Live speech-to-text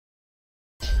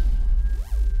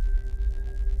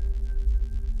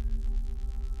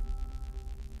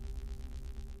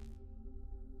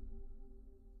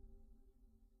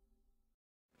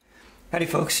Howdy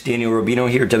folks, Daniel Rubino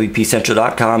here at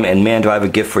WPCentral.com, and man do I have a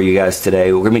gift for you guys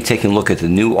today. We're going to be taking a look at the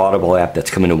new Audible app that's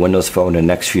coming to Windows Phone in the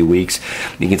next few weeks.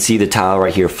 You can see the tile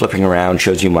right here flipping around,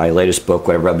 shows you my latest book,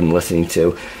 whatever I've been listening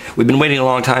to. We've been waiting a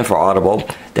long time for Audible.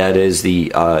 That is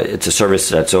it's a service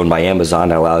that's owned by Amazon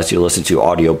that allows you to listen to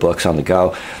audiobooks on the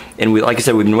go. And like I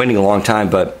said, we've been waiting a long time,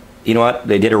 but you know what?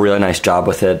 They did a really nice job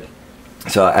with it.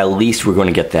 So at least we're going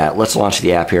to get that. Let's launch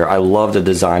the app here. I love the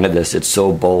design of this. It's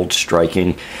so bold,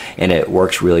 striking, and it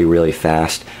works really, really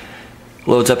fast.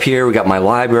 Loads up here. We got my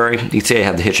library. You can see I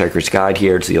have the Hitchhiker's Guide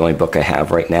here. It's the only book I have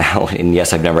right now. And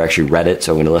yes, I've never actually read it,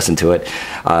 so I'm going to listen to it.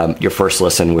 Your first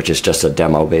listen, which is just a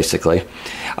demo, basically.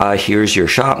 Here's your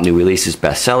shop, new releases,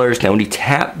 bestsellers. Now, when you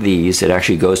tap these, it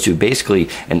actually goes to basically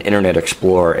an Internet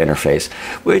Explorer interface,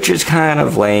 which is kind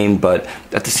of lame, but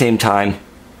at the same time,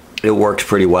 it works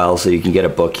pretty well. So you can get a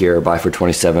book here, buy for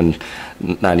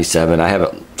 $27.97. I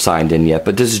haven't signed in yet,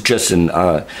 but this is just an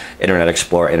Internet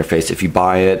Explorer interface. If you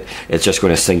buy it, it's just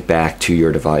going to sync back to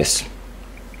your device.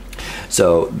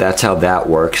 So that's how that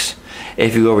works.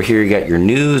 If you go over here, you got your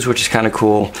news, which is kind of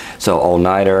cool. So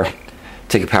all-nighter,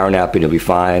 take a power nap and you'll be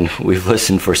fine. We've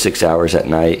listened for 6 hours at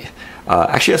night.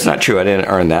 Actually, that's not true. I didn't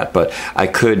earn that, but I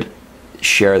could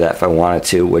share that if I wanted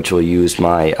to, which will use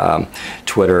my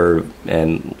Twitter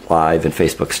and live and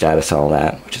Facebook status and all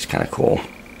that, which is kind of cool.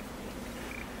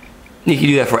 You can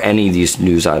do that for any of these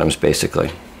news items,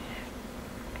 basically.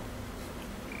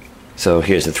 So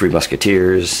here's the Three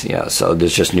Musketeers. Yeah, so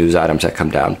there's just news items that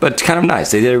come down, but it's kind of nice.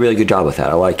 They did a really good job with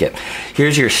that. I like it.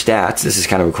 Here's your stats. This is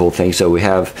kind of a cool thing. So we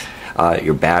have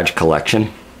your badge collection,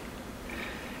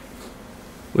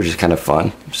 which is kind of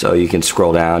fun. So you can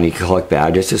scroll down, you can collect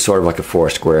badges. It's sort of like a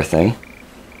Foursquare thing.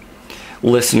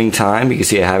 Listening time, you can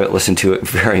see I haven't listened to it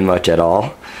very much at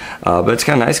all, but it's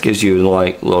kind of nice. Gives you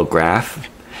like a little graph.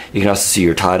 You can also see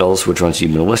your titles, which ones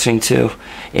you've been listening to,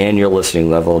 and your listening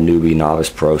level: newbie, novice,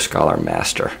 pro, scholar,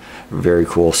 master. Very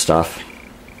cool stuff.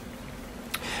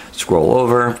 Scroll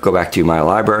over, go back to my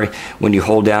library. When you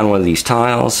hold down one of these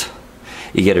tiles,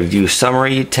 you get a view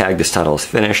summary, tag this title as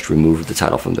finished, remove the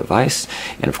title from the device,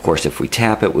 and of course if we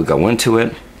tap it, we'll go into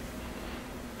it.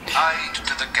 Guide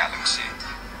to the galaxy.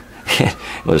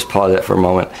 We'll just pause that for a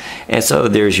moment. And so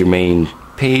there's your main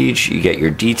page. You get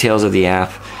your details of the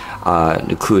app,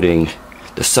 including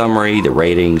the summary, the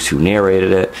ratings, who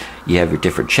narrated it. You have your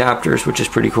different chapters, which is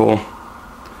pretty cool.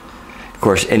 Of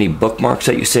course, any bookmarks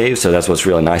that you save, so that's what's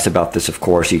really nice about this. Of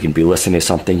course, you can be listening to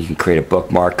something, you can create a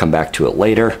bookmark, come back to it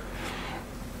later.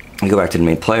 We go back to the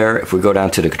main player. If we go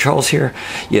down to the controls here,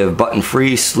 you have button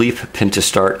free, sleep, pin to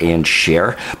start, and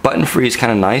share. Button free is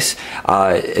kind of nice.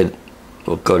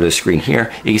 We'll go to the screen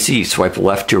here. You can see swipe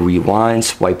left to rewind,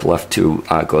 swipe left to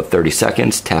go 30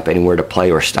 seconds, tap anywhere to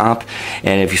play or stop,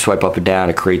 and if you swipe up and down,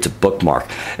 it creates a bookmark.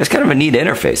 It's kind of a neat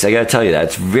interface, I gotta tell you that.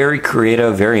 It's very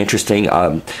creative, very interesting,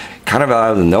 kind of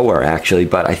out of nowhere actually,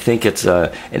 but I think it's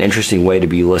an interesting way to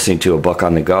be listening to a book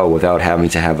on the go without having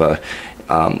to have a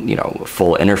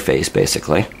full interface,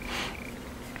 basically.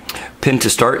 Pin to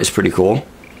start is pretty cool.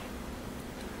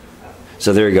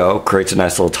 So there you go, creates a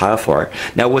nice little tile for it.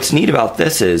 Now what's neat about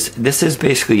this is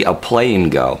basically a play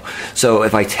and go. So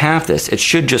if I tap this, it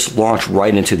should just launch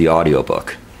right into the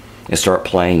audiobook and start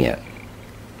playing it.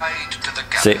 Guide to the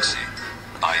galaxy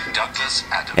by Douglas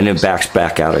Adams. And it backs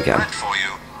back out again. Read for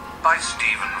you by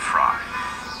Stephen Fry.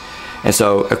 And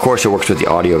so, of course, it works with the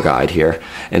audio guide here.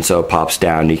 And so it pops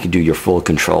down and you can do your full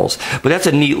controls. But that's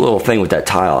a neat little thing with that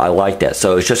tile. I like that.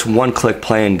 So it's just one click,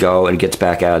 play and go, and it gets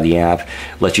back out of the app.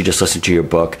 Lets you just listen to your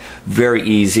book. Very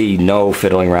easy, no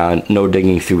fiddling around, no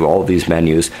digging through all of these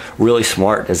menus. Really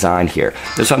smart design here.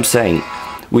 That's what I'm saying.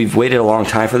 We've waited a long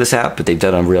time for this app, but they've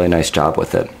done a really nice job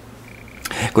with it.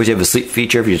 Of course, you have a sleep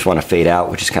feature if you just want to fade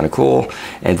out, which is kind of cool.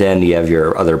 And then you have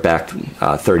your other back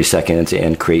 30 seconds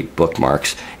and create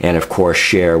bookmarks. And of course,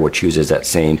 share, which uses that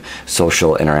same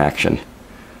social interaction.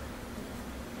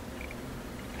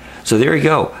 So there you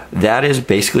go. That is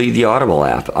basically the Audible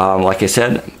app. Like I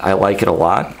said, I like it a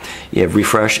lot. You have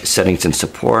refresh, settings, and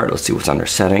support. Let's see what's under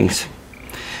settings.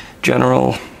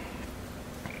 General.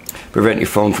 Prevent your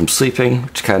phone from sleeping,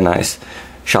 which is kind of nice.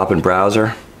 Shop and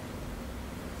browser.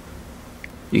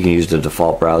 You can use the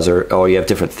default browser. Oh, you have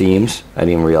different themes. I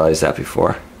didn't even realize that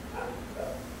before.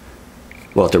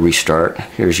 We'll have to restart.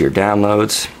 Here's your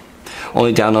downloads.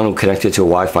 Only download connected to a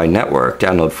Wi-Fi network.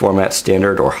 Download format,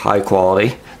 standard or high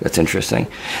quality. That's interesting.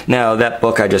 Now, that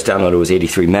book I just downloaded was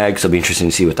 83 megs, so it'll be interesting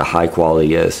to see what the high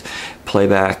quality is.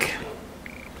 Playback.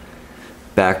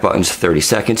 Back button's 30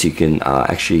 seconds. You can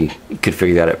actually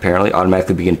configure that apparently.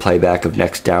 Automatically begin playback of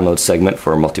next download segment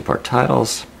for multi-part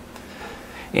titles.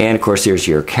 And of course, there's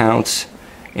your accounts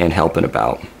and help and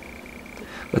about.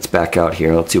 Let's back out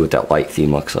here. Let's see what that light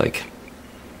theme looks like.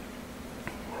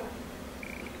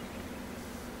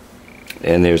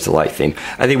 And there's the light theme.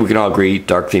 I think we can all agree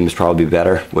dark theme is probably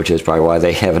better, which is probably why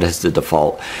they have it as the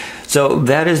default. So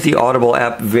that is the Audible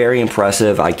app. Very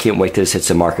impressive. I can't wait till this hits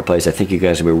the marketplace. I think you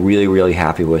guys will be really, really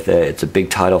happy with it. It's a big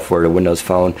title for the Windows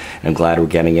Phone, and I'm glad we're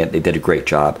getting it. They did a great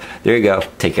job. There you go.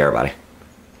 Take care, everybody.